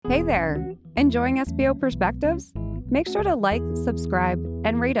Hey there! Enjoying SBO Perspectives? Make sure to like, subscribe,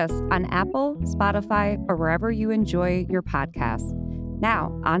 and rate us on Apple, Spotify, or wherever you enjoy your podcasts.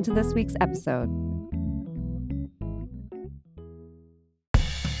 Now, on to this week's episode.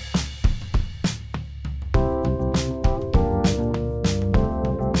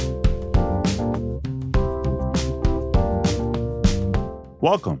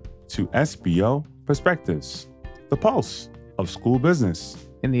 Welcome to SBO Perspectives, the pulse of school business.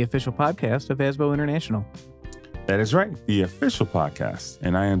 In the official podcast of ASBO International. That is right, the official podcast.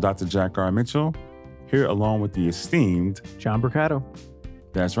 And I am Dr. Jack R. Mitchell, here along with the esteemed John Mercado.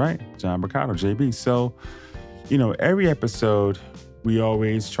 That's right, John Mercado, JB. So, every episode, we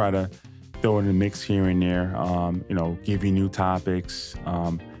always try to throw in the mix here and there, give you new topics,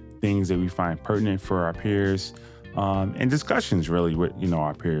 things that we find pertinent for our peers, and discussions really with,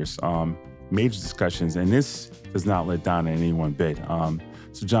 our peers, major discussions. And this does not let down any one bit.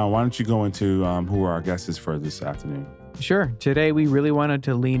 So, John, why don't you go into who our guest is for this afternoon? Sure. Today, we really wanted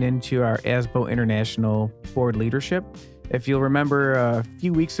to lean into our ASBO International board leadership. If you'll remember, a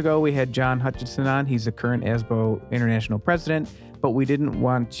few weeks ago, we had John Hutchinson on. He's the current ASBO International president, but we didn't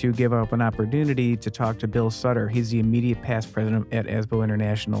want to give up an opportunity to talk to Bill Sutter. He's the immediate past president at ASBO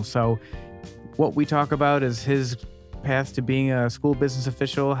International. So what we talk about is his path to being a school business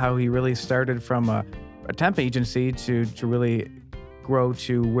official, how he really started from a temp agency to really grow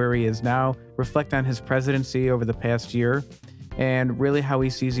to where he is now, reflect on his presidency over the past year, and really how he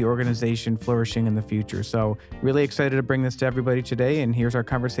sees the organization flourishing in the future. So really excited to bring this to everybody today, and here's our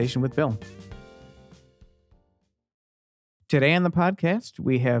conversation with Bill. Today on the podcast,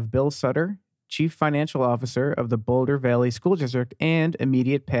 we have Bill Sutter, Chief Financial Officer of the Boulder Valley School District and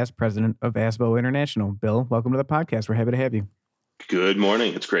immediate past president of ASBO International. Bill, welcome to the podcast. We're happy to have you. Good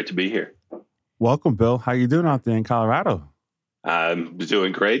morning. It's great to be here. Welcome, Bill. How you doing out there in Colorado? I'm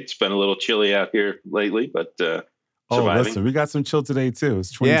doing great. It's been a little chilly out here lately, but surviving. Listen, we got some chill today too.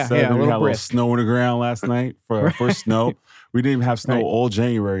 It's 27. Yeah, we had a little brisk snow on the ground last night for our first snow. We didn't even have snow all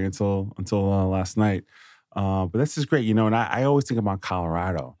January until last night. But this is great, and I always think about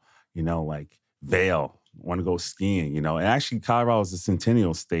Colorado, like Vail, want to go skiing, and actually Colorado is a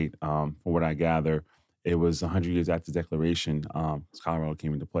centennial state, from what I gather. It was 100 years after the Declaration, Colorado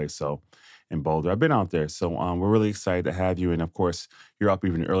came into place. So in Boulder, I've been out there. So we're really excited to have you. And of course, you're up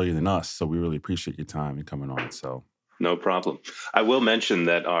even earlier than us. So we really appreciate your time and coming on. So no problem. I will mention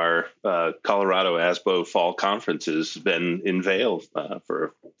that our Colorado ASBO Fall Conference has been in Vail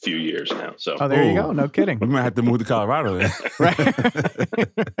for a few years now. So there you go. No kidding. We might have to move to Colorado then. Right.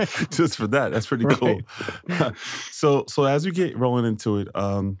 Just for that. That's pretty cool. So as we get rolling into it,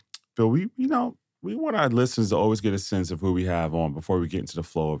 Bill, we want our listeners to always get a sense of who we have on before we get into the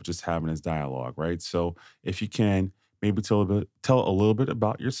flow of just having this dialogue, right? So if you can, maybe tell a little bit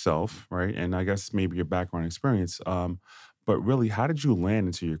about yourself, right? And I guess maybe your background experience. But really, how did you land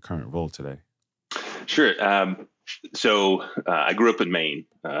into your current role today? Sure. So I grew up in Maine.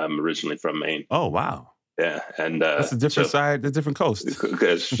 I'm originally from Maine. Oh, wow. Yeah. And that's a different side, a different coast.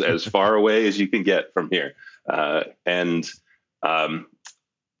 as far away as you can get from here.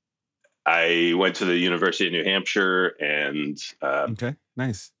 I went to the University of New Hampshire and okay,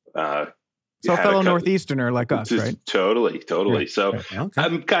 nice. So fellow Northeasterner like us, right? Totally. Yeah. So okay.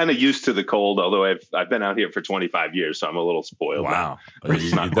 I'm kind of used to the cold, although I've been out here for 25 years, so I'm a little spoiled. Wow,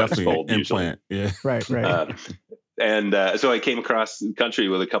 it's not definitely cold implant. Usually. Yeah, right. So I came across the country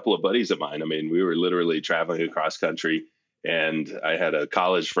with a couple of buddies of mine. I mean, we were literally traveling across country, and I had a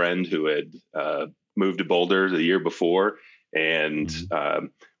college friend who had moved to Boulder the year before, and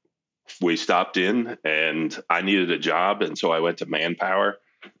we stopped in, and I needed a job, and so I went to Manpower,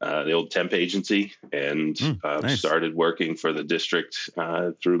 the old temp agency, and nice. started working for the district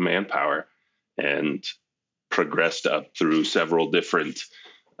through Manpower, and progressed up through several different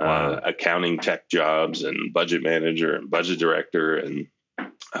accounting tech jobs and budget manager and budget director, and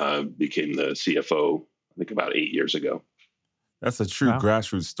became the CFO, I think about 8 years ago. That's a true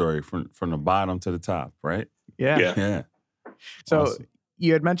grassroots story from the bottom to the top, right? Yeah. So awesome.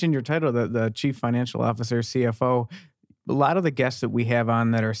 You had mentioned your title, the Chief Financial Officer, CFO. A lot of the guests that we have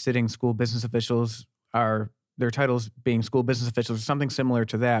on that are sitting school business officials are their titles being school business officials or something similar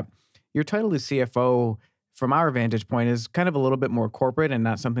to that. Your title as CFO, from our vantage point, is kind of a little bit more corporate and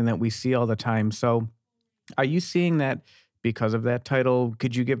not something that we see all the time. So are you seeing that because of that title?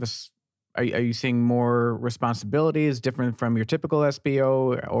 Could you give us, are you seeing more responsibilities different from your typical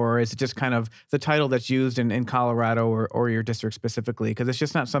SBO, or is it just kind of the title that's used in Colorado or your district specifically? Because it's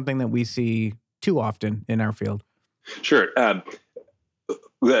just not something that we see too often in our field. Sure.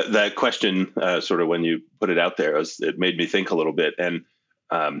 That question, sort of when you put it out there, it made me think a little bit. And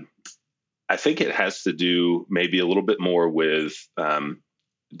I think it has to do maybe a little bit more with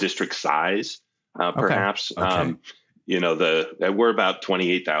district size, perhaps. Okay. We're about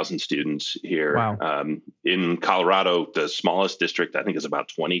 28,000 students here. Wow. In Colorado, the smallest district I think is about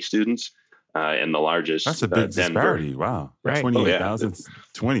 20 students, and the largest That's a big Denver. disparity. Wow. Right. 28,000,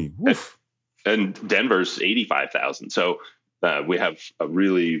 20. Woof. And Denver's 85,000. So we have a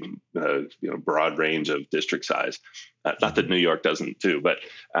really broad range of district size. Not that New York doesn't too, but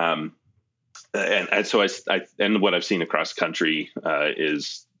and so and what I've seen across the country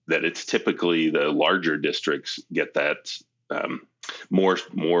is that it's typically the larger districts get that more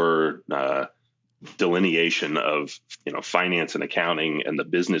delineation of finance and accounting, and the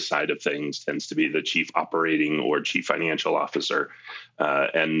business side of things tends to be the chief operating or chief financial officer.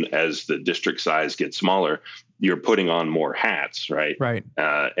 And as the district size gets smaller, you're putting on more hats, right? Right.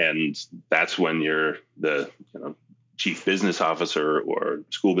 And that's when you're the chief business officer or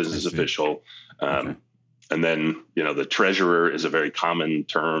school business official. Okay. And then, the treasurer is a very common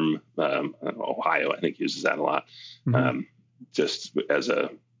term. Ohio, I think, uses that a lot. Mm-hmm. Just as I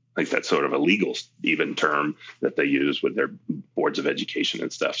think that's sort of a legal even term that they use with their boards of education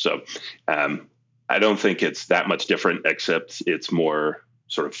and stuff. So I don't think it's that much different, except it's more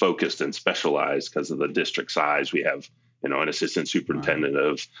sort of focused and specialized because of the district size. We have, an assistant superintendent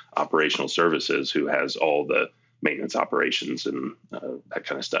of operational services who has all the maintenance operations and that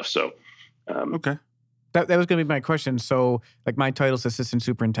kind of stuff. So, Okay. That was going to be my question. So, like, my title is assistant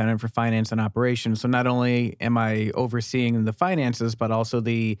superintendent for finance and operations. So not only am I overseeing the finances, but also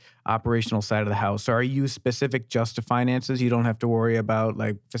the operational side of the house. So are you specific just to finances? You don't have to worry about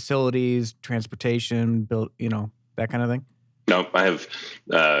like facilities, transportation, that kind of thing? No, I have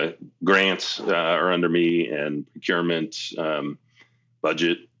grants are under me, and procurement,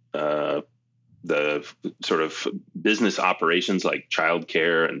 budget, the sort of business operations like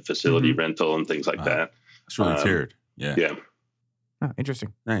childcare and facility rental and things like that. It's really tiered. Yeah. Yeah. Oh,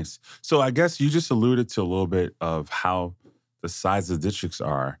 interesting. Nice. So I guess you just alluded to a little bit of how the size of the districts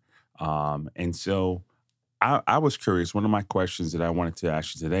are. And so I was curious. One of my questions that I wanted to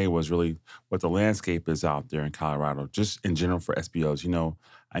ask you today was really what the landscape is out there in Colorado, just in general for SBOs.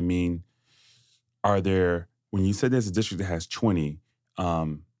 Are there, when you said there's a district that has 20,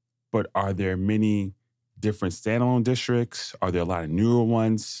 but are there many different standalone districts? Are there a lot of newer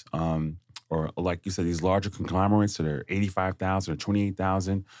ones? Or like you said, these larger conglomerates that are 85,000 or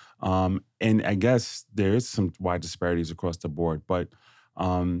 28,000? And I guess there is some wide disparities across the board, but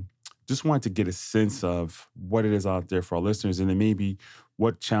just wanted to get a sense of what it is out there for our listeners, and then maybe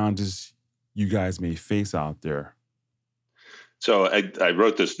what challenges you guys may face out there. So I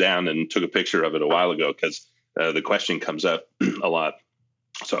wrote this down and took a picture of it a while ago because the question comes up a lot.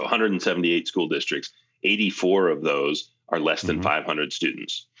 So 178 school districts, 84 of those are less than 500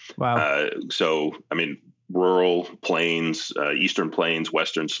 students. Wow. Rural plains, eastern plains,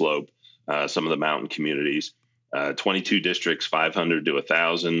 western slope, some of the mountain communities, 22 districts, 500 to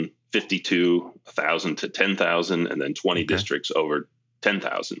 1,000, 52, 1,000 to 10,000, and then 20 districts over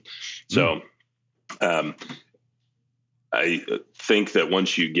 10,000. So I think that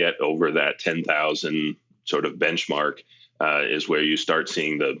once you get over that 10,000 sort of benchmark, is where you start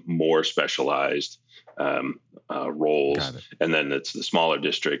seeing the more specialized roles. And then it's the smaller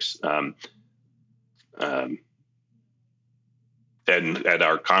districts. And at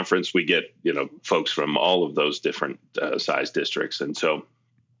our conference, we get, folks from all of those different size districts. And so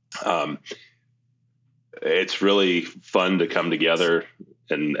it's really fun to come together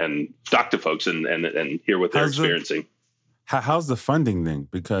and talk to folks and hear what they're experiencing. How's the funding then?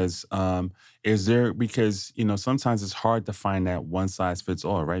 Because sometimes it's hard to find that one size fits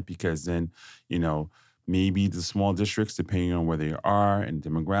all, right? Because then, maybe the small districts, depending on where they are and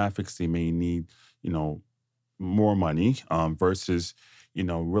demographics, they may need, more money versus,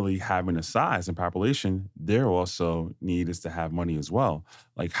 really having a size and population. Their also need is to have money as well.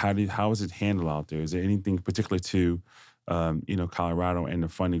 Like, how is it handled out there? Is there anything particular to, Colorado and the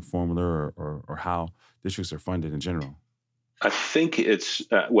funding formula or how districts are funded in general? I think it's,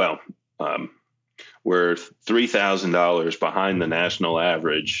 we're $3,000 behind the national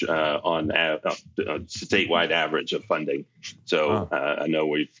average on statewide average of funding. So I know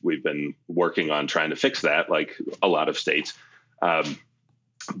we've been working on trying to fix that, like a lot of states.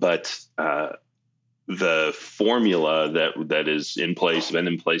 But the formula that is in place, been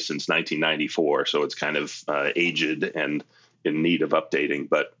in place since 1994, so it's kind of aged and in need of updating.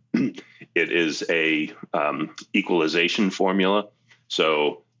 But it is a equalization formula.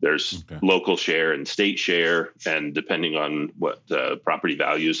 So there's local share and state share, and depending on what property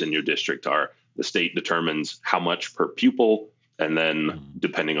values in your district are, the state determines how much per pupil and then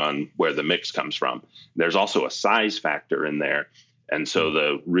depending on where the mix comes from. There's also a size factor in there. And so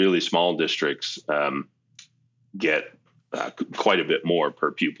the really small districts get quite a bit more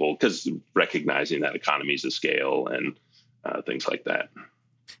per pupil, because recognizing that economies of scale and things like that.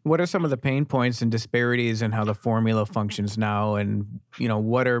 What are some of the pain points and disparities in how the formula functions now? And,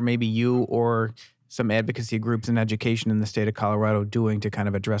 what are maybe you or some advocacy groups in education in the state of Colorado doing to kind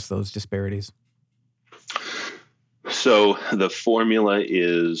of address those disparities? So the formula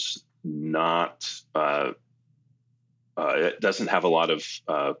is not, it doesn't have a lot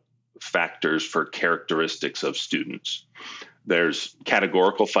of factors for characteristics of students. There's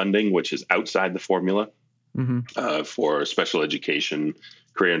categorical funding, which is outside the formula for special education,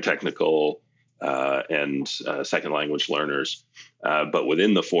 career and technical, and second language learners. But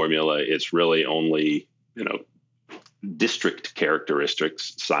within the formula, it's really only, district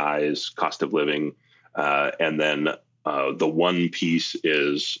characteristics, size, cost of living. And then the one piece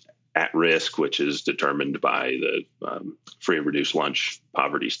is at risk, which is determined by the free and reduced lunch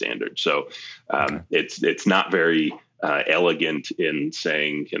poverty standard. So it's not very elegant in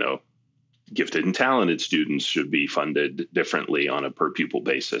saying, gifted and talented students should be funded differently on a per pupil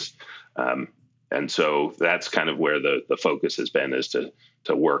basis. And so that's kind of where the focus has been, is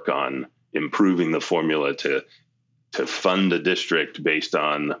to work on improving the formula to fund a district based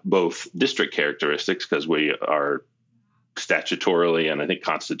on both district characteristics, because we are statutorily and I think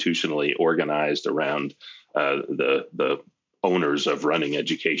constitutionally organized around the owners of running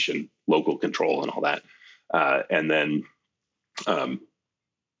education, local control and all that. And then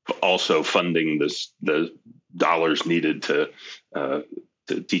also funding the dollars needed to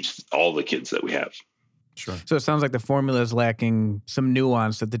teach all the kids that we have. Sure. So it sounds like the formula is lacking some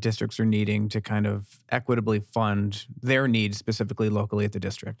nuance that the districts are needing to kind of equitably fund their needs, specifically locally at the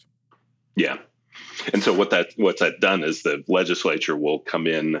district. Yeah. And so what's that done is the legislature will come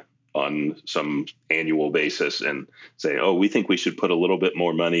in on some annual basis and say, oh, we think we should put a little bit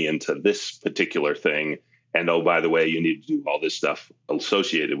more money into this particular thing. And, oh, by the way, you need to do all this stuff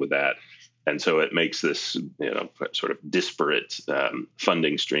associated with that. And so it makes this, sort of disparate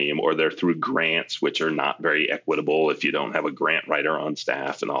funding stream, or they're through grants, which are not very equitable if you don't have a grant writer on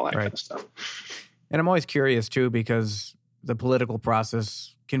staff and all that kind of stuff. And I'm always curious, too, because the political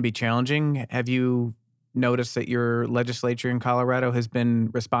process can be challenging. Have you noticed that your legislature in Colorado has been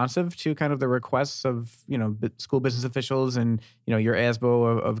responsive to kind of the requests of, school business officials and, your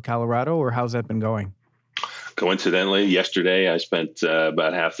ASBO of Colorado, or how's that been going? Coincidentally, yesterday I spent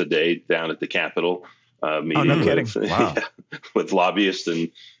about half the day down at the Capitol meeting with lobbyists and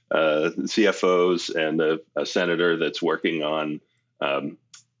CFOs and a senator that's working on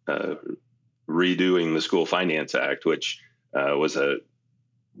redoing the School Finance Act, which was a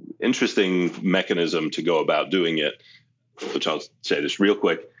interesting mechanism to go about doing it, which I'll say this real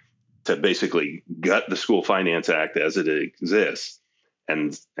quick, to basically gut the School Finance Act as it exists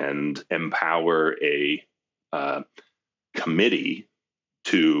and empower a committee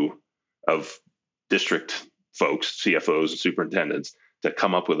of district folks, CFOs and superintendents, to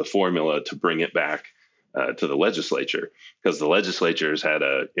come up with a formula to bring it back to the legislature, because the legislature has had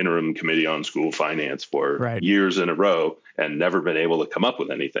an interim committee on school finance for years in a row and never been able to come up with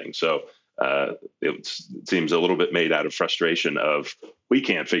anything. So it seems a little bit made out of frustration of, we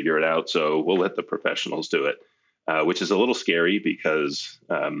can't figure it out, so we'll let the professionals do it, which is a little scary, because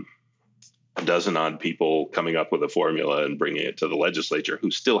a dozen odd people coming up with a formula and bringing it to the legislature, who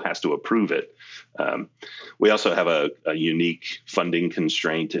still has to approve it. We also have a unique funding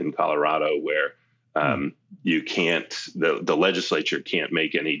constraint in Colorado where you can't, the legislature can't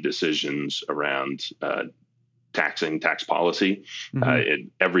make any decisions around tax policy.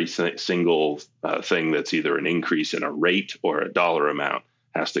 Every single thing that's either an increase in a rate or a dollar amount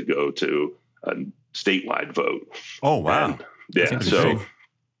has to go to a statewide vote. Oh, wow. And, so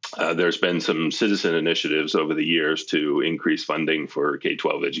there's been some citizen initiatives over the years to increase funding for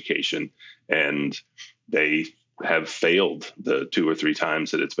K-12 education, and they have failed the 2 or 3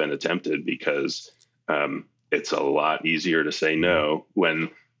 times that it's been attempted, because it's a lot easier to say no when,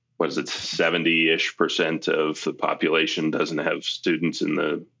 70-ish% of the population doesn't have students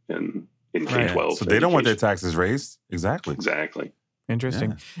in K-12. So they don't want their taxes raised. Exactly.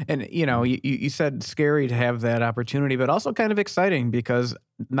 Interesting. Yeah. And, you said scary to have that opportunity, but also kind of exciting, because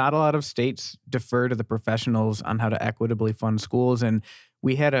not a lot of states defer to the professionals on how to equitably fund schools. And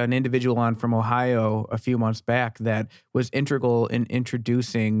we had an individual on from Ohio a few months back that was integral in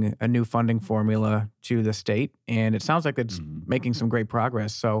introducing a new funding formula to the state. And it sounds like it's making some great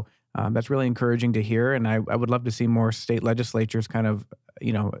progress. So that's really encouraging to hear. And I would love to see more state legislatures kind of,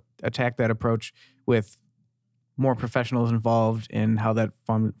 attack that approach with more professionals involved in how that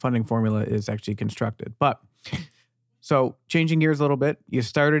funding formula is actually constructed. But so changing gears a little bit, you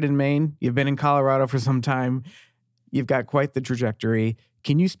started in Maine, you've been in Colorado for some time, you've got quite the trajectory.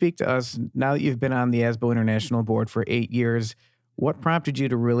 Can you speak to us, now that you've been on the ASBO International board for 8 years, what prompted you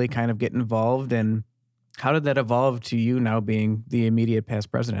to really kind of get involved, and how did that evolve to you now being the immediate past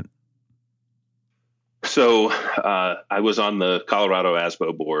president? So I was on the Colorado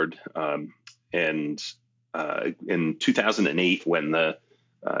ASBO board, and in 2008, when the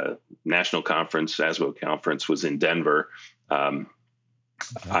national conference, ASBO conference, was in Denver,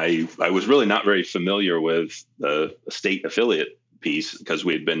 I was really not very familiar with the state affiliate piece because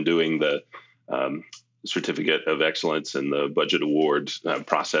we had been doing the certificate of excellence and the budget award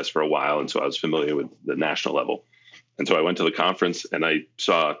process for a while. And so I was familiar with the national level. And so I went to the conference and I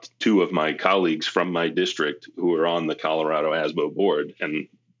saw two of my colleagues from my district who were on the Colorado ASBO board and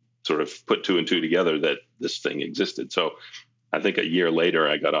sort of put two and two together that this thing existed. So I think a year later,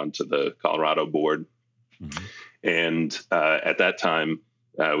 I got onto the Colorado board. Mm-hmm. And at that time,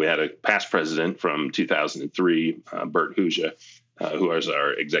 we had a past president from 2003, Bert Huja, who was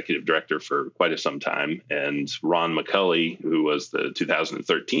our executive director for quite some time, and Ron McCulley, who was the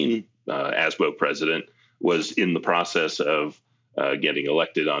 2013 ASBO president, was in the process of getting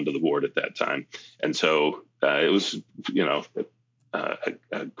elected onto the board at that time. And so it was,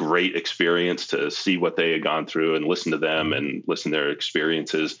 a great experience to see what they had gone through and listen to them and listen to their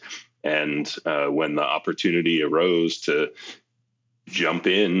experiences. And when the opportunity arose to jump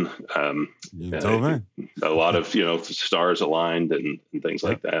in, a lot of stars aligned and things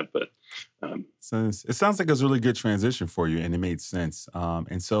like that. But so it sounds like it was a really good transition for you, and it made sense.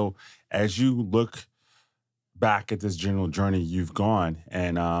 And so as you look back at this general journey you've gone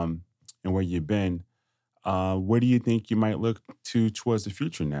and where you've been, where do you think you might look towards the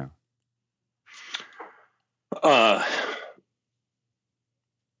future now?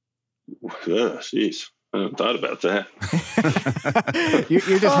 Jeez. I haven't thought about that.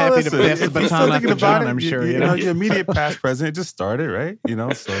 You're just happy to pass the baton off to John, I'm sure. You know, your immediate past president just started, right?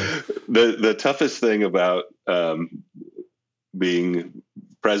 So the toughest thing about being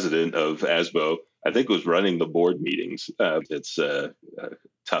president of ASBO, I think, was running the board meetings. It's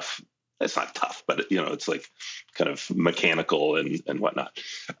tough. It's not tough, but it's like kind of mechanical and whatnot.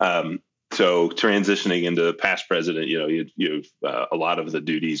 So transitioning into past president, you a lot of the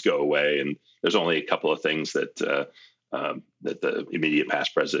duties go away, and there's only a couple of things that that the immediate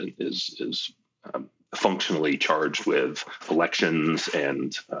past president is functionally charged with: elections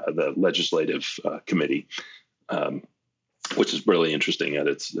and the legislative committee, which is really interesting at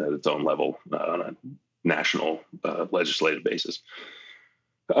its own level on a national legislative basis.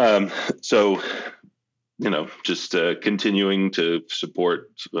 So, just continuing to support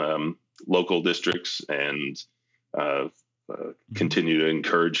local districts and continue to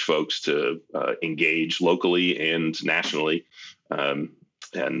encourage folks to engage locally and nationally.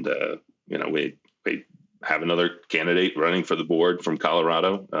 We have another candidate running for the board from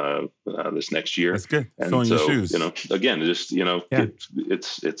Colorado this next year. That's good. And filling so, your shoes. Again, just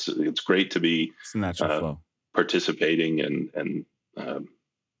it's great to be it's a natural flow. Participating and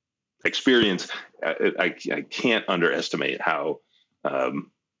experience. I can't underestimate how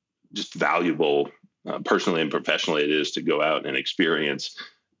just valuable personally and professionally it is to go out and experience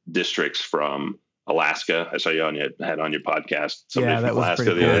districts from Alaska. I saw you had on your podcast somebody from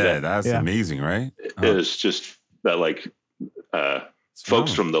Alaska the other day. That's amazing, right? It's just that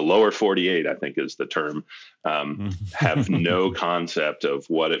folks from the lower 48, I think is the term, have no concept of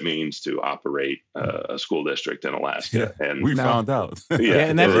what it means to operate a school district in Alaska. Yeah, and we found out.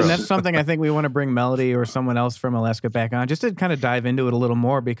 And that's something I think we want to bring Melody or someone else from Alaska back on, just to kind of dive into it a little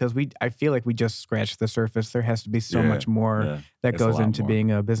more, because I feel like we just scratched the surface. There has to be so much more that goes into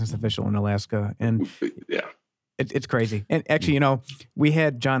being a business official in Alaska. And it's crazy. And actually, we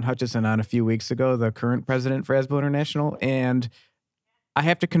had John Hutchison on a few weeks ago, the current president for ASBO International, and I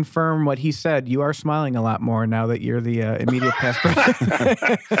have to confirm what he said. You are smiling a lot more now that you're the immediate past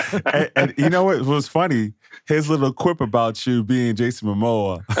president. and you know what was funny? His little quip about you being Jason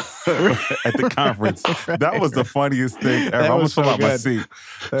Momoa at the conference. That was the funniest thing ever. I almost fell out my seat.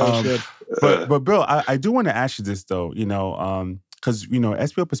 That was good. But Bill, I do want to ask you this though, because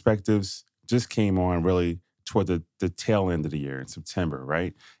SBO Perspectives just came on really toward the tail end of the year in September,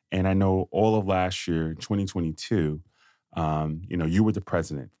 right? And I know all of last year, 2022, you were the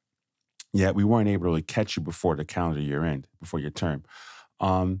president, yet we weren't able to catch you before the calendar year end, before your term.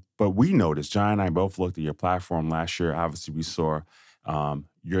 But we noticed, John and I both looked at your platform last year. Obviously, we saw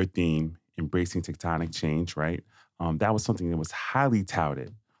your theme, embracing tectonic change, right? That was something that was highly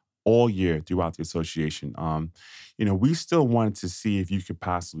touted all year throughout the association. We still wanted to see if you could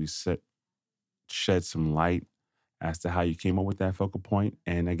possibly shed some light as to how you came up with that focal point,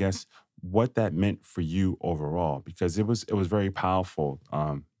 and I guess what that meant for you overall, because it was very powerful,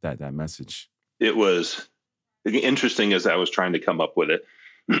 that message. It was interesting as I was trying to come up with it,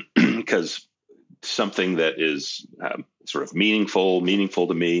 because something that is sort of meaningful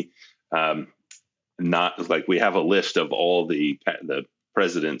to me. Not like we have a list of all the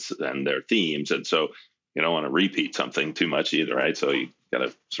presidents and their themes, and so you don't want to repeat something too much either, right? So you got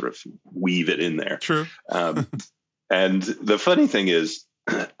to sort of weave it in there. True. And the funny thing is,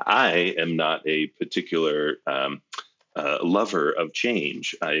 I am not a particular lover of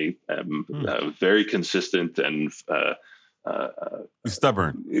change. I am very consistent and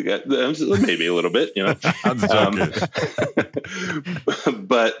stubborn. Maybe a little bit, I'm joking.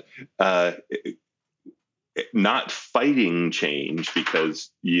 But not fighting change, because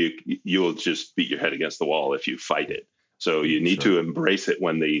you'll just beat your head against the wall if you fight it. So you need to embrace it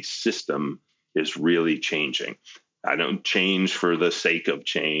when the system is really changing. I don't change for the sake of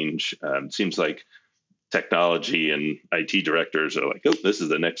change. It seems like technology and IT directors are like, oh, this is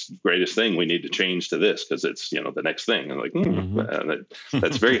the next greatest thing. We need to change to this because it's, the next thing. And like,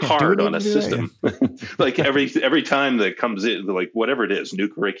 that's very hard on a system. Like every time that comes in, like whatever it is, new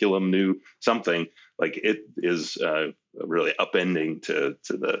curriculum, new something, like it is really upending to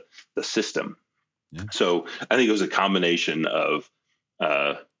the system. Yeah. So I think it was a combination of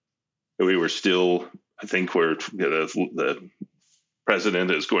we were still, I think the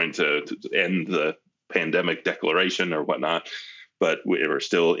president is going to end the pandemic declaration or whatnot, but we were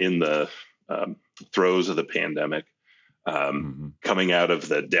still in the throes of the pandemic, coming out of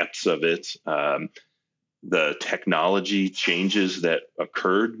the depths of it. The technology changes that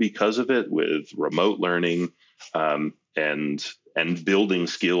occurred because of it, with remote learning and building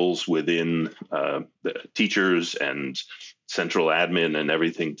skills within the teachers and central admin and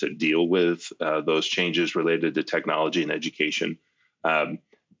everything to deal with those changes related to technology and education.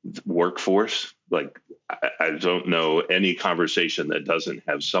 Workforce, like I don't know any conversation that doesn't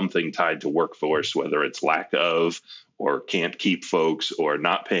have something tied to workforce, whether it's lack of or can't keep folks or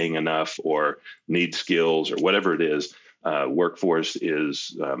not paying enough or need skills or whatever it is. Workforce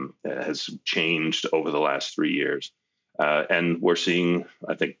has changed over the last 3 years. And we're seeing,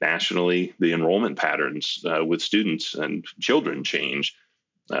 I think, nationally, the enrollment patterns with students and children change,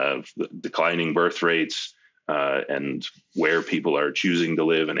 declining birth rates, and where people are choosing to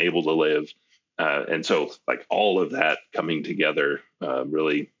live and able to live. And so like all of that coming together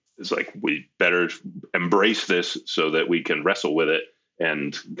really is like, we better embrace this so that we can wrestle with it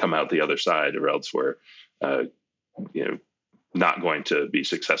and come out the other side, or else we're not going to be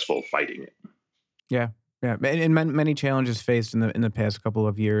successful fighting it. Yeah. Yeah. And many challenges faced in the past couple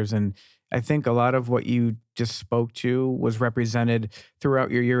of years. And I think a lot of what you just spoke to was represented throughout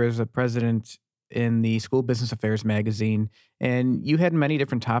your year as a president in the School Business Affairs magazine. And you had many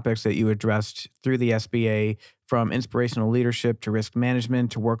different topics that you addressed through the SBA, from inspirational leadership to risk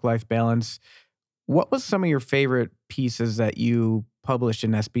management to work-life balance. What was some of your favorite pieces that you published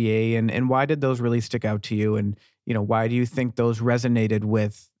in SBA, and why did those really stick out to you? And, why do you think those resonated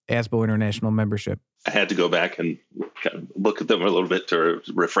with ASBO International membership? I had to go back and kind of look at them a little bit to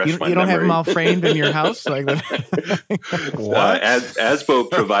refresh my memory. You don't have them all framed in your house? Like that? What? ASBO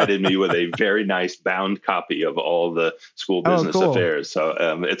provided me with a very nice bound copy of all the School Business Affairs. So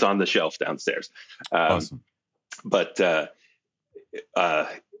it's on the shelf downstairs. Awesome. But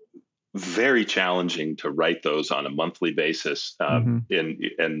very challenging to write those on a monthly basis, and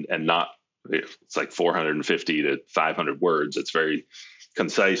not, it's like 450 to 500 words. It's very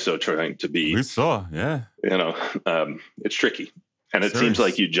concise, so trying to be, we saw, yeah, it's tricky, and it seems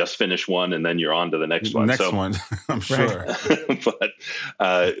like you just finish one and then you're on to the next one. One, I'm sure. But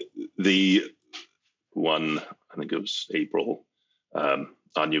the one, I think it was April,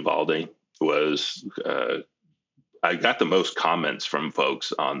 on Uvalde was, I got the most comments from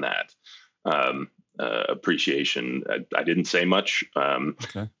folks on that. Appreciation. I didn't say much,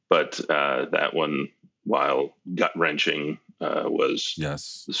 but that one, while gut-wrenching, was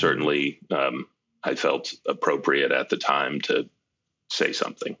certainly, I felt appropriate at the time to say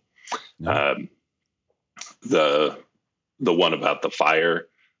something. Yeah. The one about the fire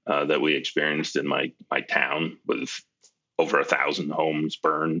that we experienced in my town, with over 1,000 homes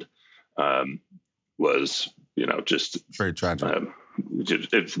burned, was, just very tragic.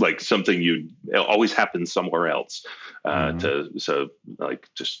 It's like something it always happens somewhere else. So like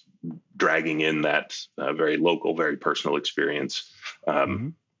just dragging in that very local, very personal experience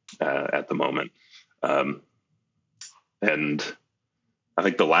at the moment. And I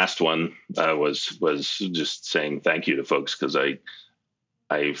think the last one was just saying thank you to folks, because I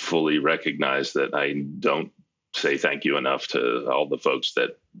fully recognize that I don't say thank you enough to all the folks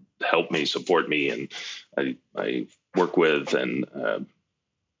that help me, support me, and I work with, and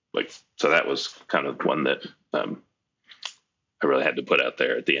so that was kind of one that I really had to put out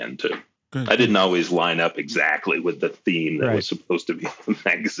there at the end too. Good. I didn't always line up exactly with the theme that was supposed to be in the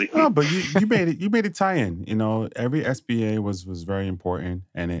magazine. Oh, but you made it. You made it tie in. Every SBA was very important,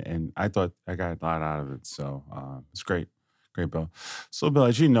 and I thought I got a lot out of it. So it's great. Great, Bill. So, Bill,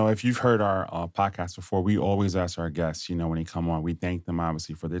 as you know, if you've heard our podcast before, we always ask our guests, when they come on, we thank them,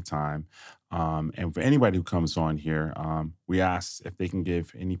 obviously, for their time. And for anybody who comes on here, we ask if they can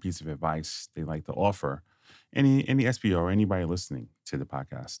give any piece of advice they like to offer any SBO or anybody listening to the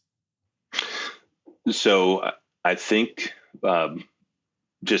podcast. So I think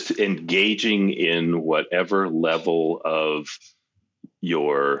just engaging in whatever level of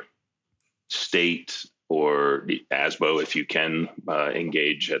your state or the ASBO, if you can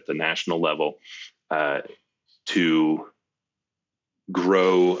engage at the national level, to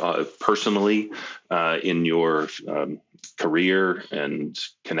grow personally in your career and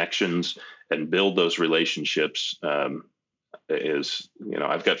connections and build those relationships. I've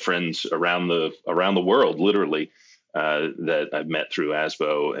got friends around the world, literally, that I've met through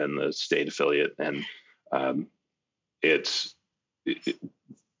ASBO and the state affiliate, and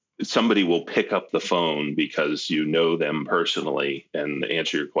somebody will pick up the phone because you know them personally and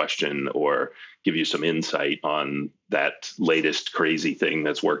answer your question or give you some insight on that latest crazy thing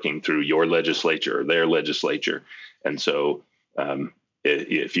that's working through your legislature or their legislature. And so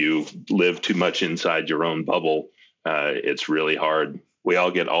if you live too much inside your own bubble, it's really hard. We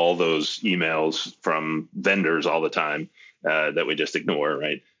all get all those emails from vendors all the time that we just ignore,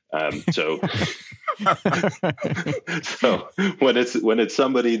 right? So when it's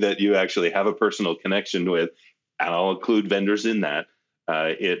somebody that you actually have a personal connection with, and I'll include vendors in that,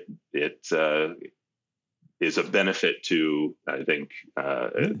 it is a benefit to, I think,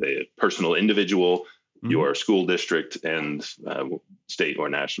 the personal individual, your school district, and state or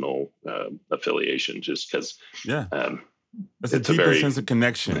national affiliation, just because it's a deeper sense of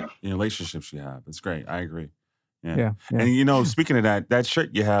connection in relationships you have. It's great. I agree. Yeah. And speaking of that shirt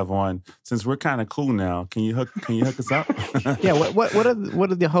you have on, since we're kind of cool now, can you hook us up? Yeah. What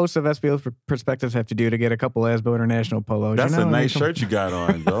do the hosts of SBO Perspectives have to do to get a couple ASBO International polos? That's a nice shirt you got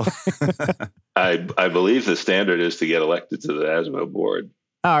on, Bill. I believe the standard is to get elected to the ASBO board.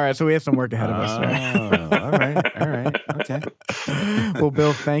 All right, so we have some work ahead of us. All right. Okay. Well,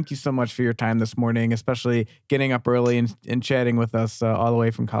 Bill, thank you so much for your time this morning, especially getting up early and chatting with us all the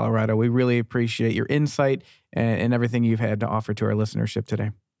way from Colorado. We really appreciate your insight and everything you've had to offer to our listenership today.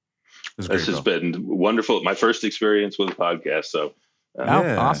 This has been wonderful. My first experience with a podcast. So,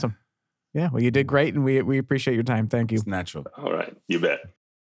 awesome. Yeah, well, you did great, and we appreciate your time. Thank you. It's natural. All right, you bet.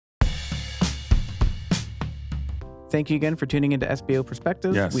 Thank you again for tuning into SBO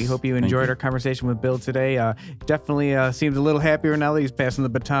Perspectives. Yes, we hope you enjoyed our conversation with Bill today. Definitely seems a little happier now that he's passing the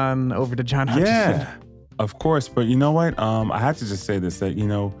baton over to John Hutchison. Yeah, of course. But you know what? I have to just say this, that,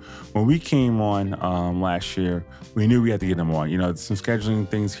 when we came on last year, we knew we had to get him on. Some scheduling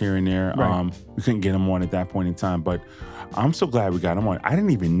things here and there. Right. We couldn't get him on at that point in time. But I'm so glad we got him on. I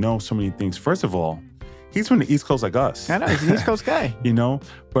didn't even know so many things. First of all, he's from the East Coast like us. I know, he's an East Coast guy.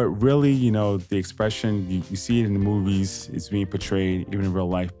 But really, the expression, you see it in the movies, it's being portrayed even in real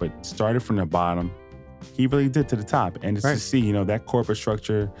life, but started from the bottom. He really did to the top. And just to see, that corporate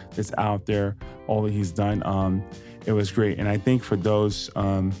structure that's out there, all that he's done, it was great. And I think for those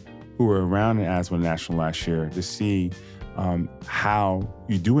who were around in ASBO International last year, to see how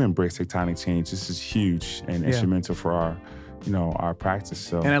you do embrace tectonic change, this is huge and instrumental for our practice.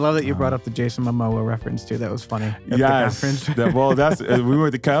 So, and I love that you brought up the Jason Momoa reference too. That was funny. At yes. the conference. That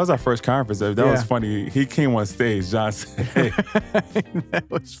was our first conference. That was funny. He came on stage. John said, "Hey, that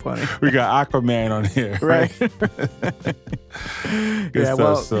was funny. We got Aquaman on here." Right. Good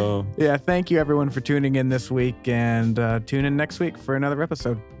stuff. Thank you everyone for tuning in this week, and tune in next week for another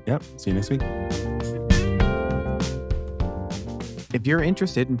episode. Yep. See you next week. If you're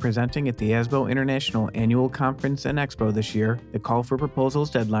interested in presenting at the ASBO International Annual Conference and Expo this year, the call for proposals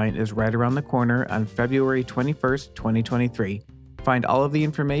deadline is right around the corner on February 21st, 2023. Find all of the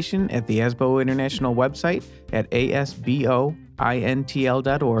information at the ASBO International website at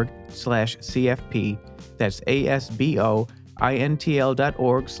asbointl.org/CFP. That's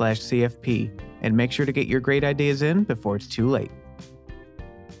asbointl.org/CFP. And make sure to get your great ideas in before it's too late.